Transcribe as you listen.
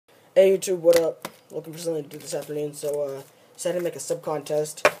Hey YouTube, what up? Looking for something to do this afternoon, so decided to make a sub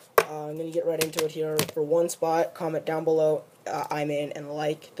contest. I'm gonna get right into it here. For one spot, comment down below I'm in and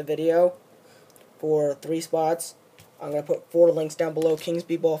like the video. For 3 spots, I'm gonna put 4 links down below: Kings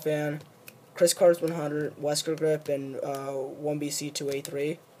B-Ball Fan, Chris Cars 100, Wesker Grip, and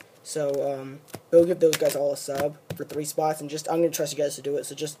 1BC2A3. So go give those guys all a sub for 3 spots, and just I'm gonna trust you guys to do it.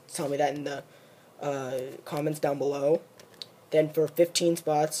 So just tell me that in the comments down below. Then for 15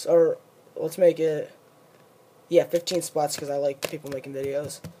 spots, or let's make it, 15 spots because I like people making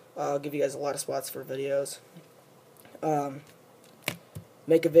videos. I'll give you guys a lot of spots for videos.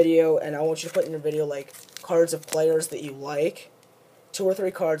 Make a video, and I want you to put in your video like cards of players that you like, 2 or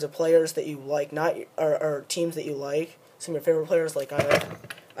 3 cards of players that you like, not or teams that you like. Some of your favorite players, like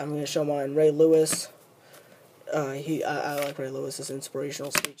I'm going to show mine. Ray Lewis. I like Ray Lewis's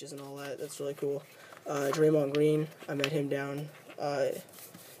inspirational speeches and all that. That's really cool. Draymond Green, I met him down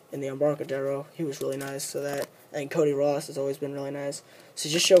in the Embarcadero. He was really nice. So that, and Cody Ross has always been really nice. So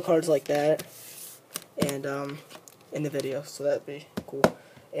just show cards like that, and in the video. So that'd be cool.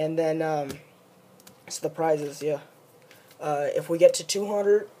 And then so the prizes, if we get to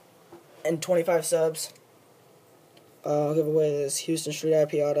 225 subs, I'll give away this Houston Street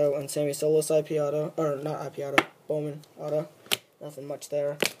IP Auto and Sammy Solis IP Auto, or not IP Auto, Bowman Auto. Nothing much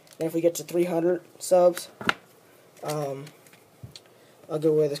there. And if we get to 300 subs, I'll give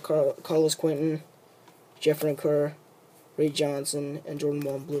away this Carlos Quentin, Jeffrey Kerr, Reed Johnson, and Jordan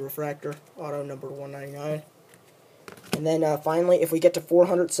Wall Blue Refractor Auto number 199. And then finally, if we get to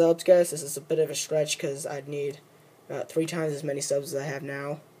 400 subs, guys, this is a bit of a stretch because I'd need 3 times as many subs as I have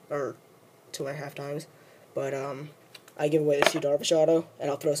now, or 2.5 times. But I give away this Yu Darvish Auto, and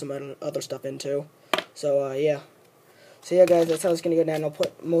I'll throw some other stuff in too. So yeah. So yeah, guys, that's how it's going to go down. I'll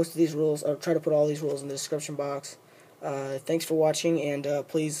put most of these rules, or try to put all these rules in the description box. Thanks for watching, and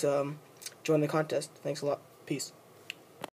please join the contest. Thanks a lot. Peace.